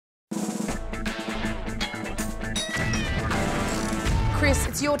Kris,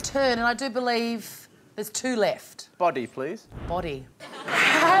 it's your turn, and I do believe there's 2 left. Body, please. Body.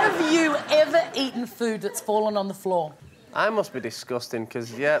 Have you ever eaten food that's fallen on the floor? I must be disgusting,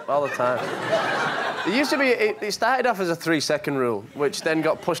 because, yeah, all the time. It used to be... It started off as a 3-second rule, which then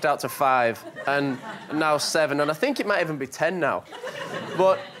got pushed out to 5, and now 7, and I think it might even be 10 now.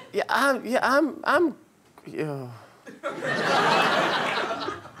 But, yeah, I'm...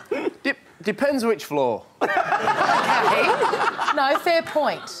 Depends which floor. Okay. No, fair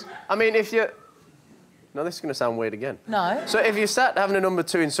point. I mean, if you... No, this is going to sound weird again. No. So if you sat having a number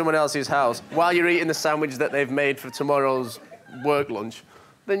 2 in someone else's house while you're eating the sandwich that they've made for tomorrow's work lunch,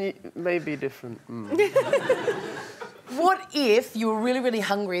 then it may be different. What if you were really, really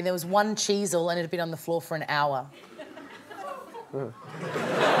hungry and there was 1 cheesel and it had been on the floor for an hour? You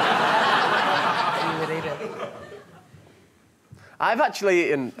would eat it. I've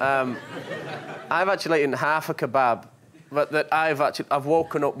actually eaten half a kebab, but that I've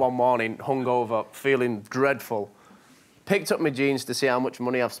woken up one morning hungover, feeling dreadful, picked up my jeans to see how much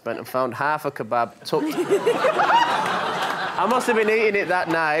money I've spent and found half a kebab tucked. I must have been eating it that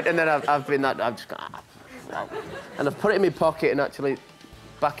night, and then I've just gone, and I've put it in my pocket and actually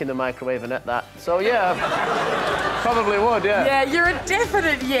back in the microwave and ate that. So yeah, probably would, yeah. Yeah, you're a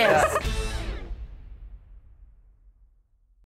definite yes. Yeah.